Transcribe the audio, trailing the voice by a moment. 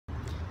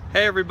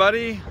Hey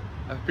everybody,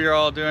 I hope you're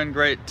all doing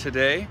great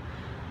today.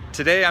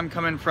 Today I'm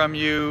coming from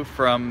you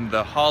from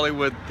the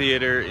Hollywood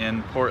Theater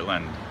in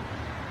Portland.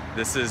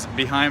 This is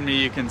behind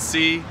me, you can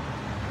see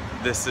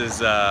this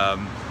is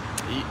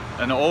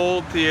an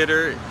old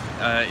theater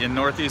in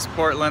Northeast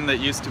Portland that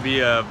used to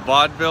be a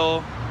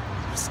vaudeville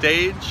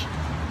stage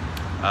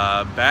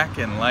back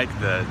in like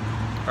the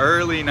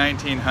early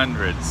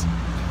 1900s.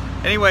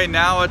 Anyway,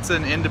 now it's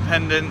an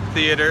independent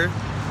theater.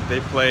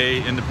 They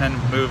play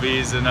independent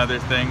movies and other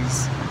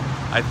things.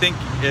 I think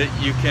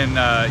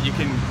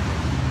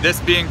this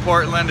being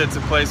Portland, it's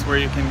a place where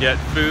you can get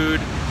food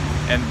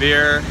and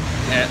beer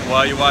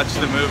while you watch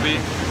the movie.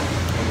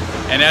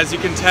 And as you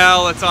can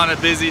tell, it's on a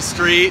busy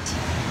street.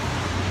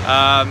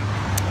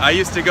 I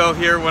used to go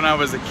here when I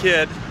was a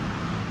kid.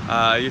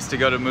 I used to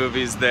go to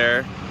movies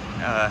there,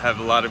 have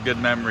a lot of good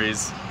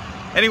memories.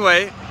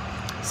 Anyway,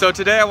 so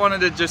today I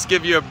wanted to just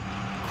give you a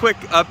quick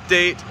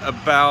update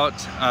about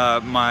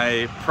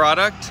my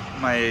product,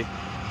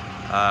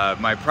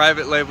 my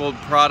private labeled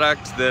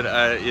product that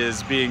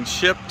is being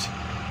shipped.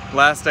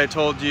 Last I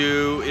told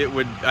you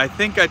I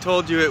think I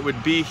told you it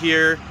would be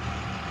here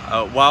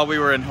while we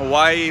were in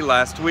Hawaii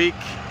last week.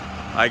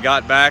 I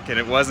got back and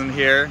it wasn't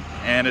here,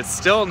 and it's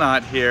still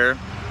not here.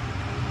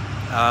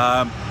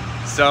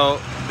 So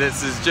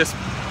this is just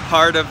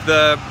part of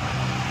the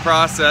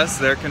process.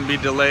 There can be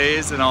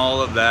delays and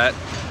all of that.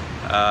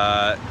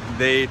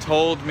 They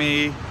told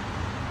me,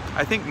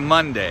 I think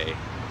Monday,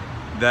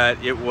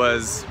 that it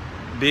was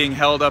being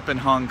held up in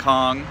Hong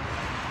Kong.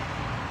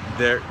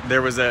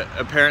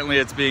 Apparently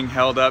it's being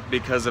held up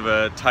because of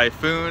a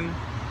typhoon,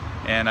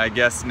 and I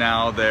guess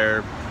now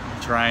they're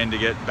trying to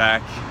get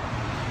back,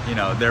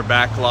 their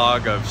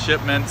backlog of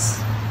shipments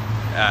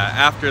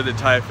after the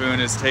typhoon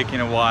is taking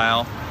a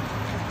while.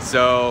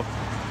 So,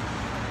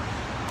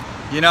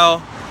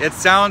 it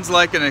sounds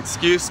like an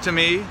excuse to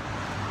me.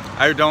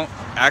 I don't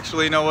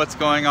actually know what's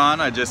going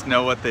on, I just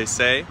know what they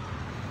say.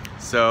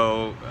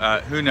 So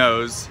who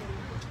knows?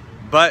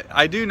 But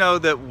I do know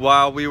that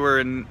while we were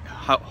in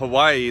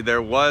Hawaii,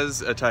 there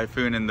was a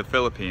typhoon in the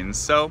Philippines.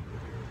 So,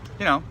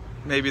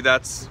 maybe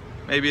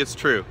it's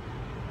true.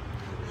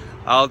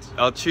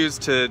 I'll choose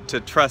to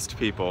trust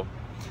people.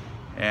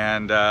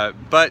 And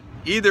but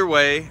either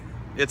way,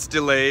 it's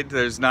delayed.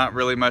 There's not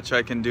really much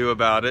I can do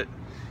about it.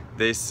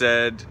 They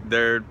said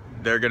they're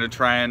going to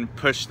try and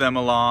push them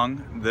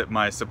along. That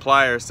my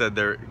supplier said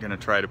they're going to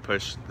try to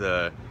push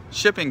the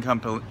shipping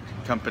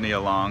company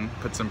along,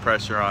 put some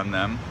pressure on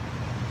them.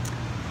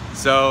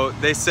 So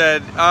they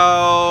said,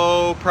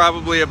 oh,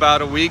 probably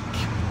about a week.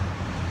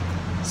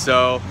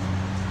 So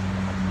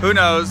who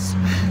knows?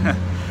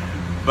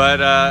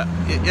 But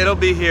it'll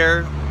be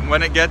here.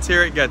 When it gets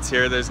here, it gets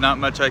here. There's not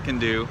much I can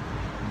do.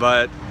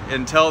 But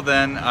until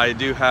then, I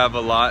do have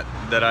a lot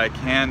that I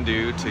can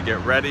do to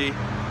get ready,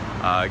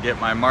 get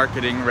my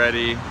marketing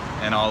ready,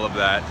 and all of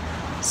that.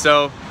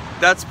 So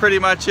that's pretty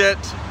much it.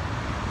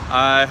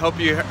 I hope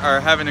you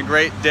are having a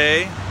great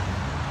day.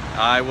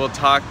 I will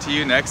talk to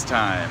you next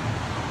time.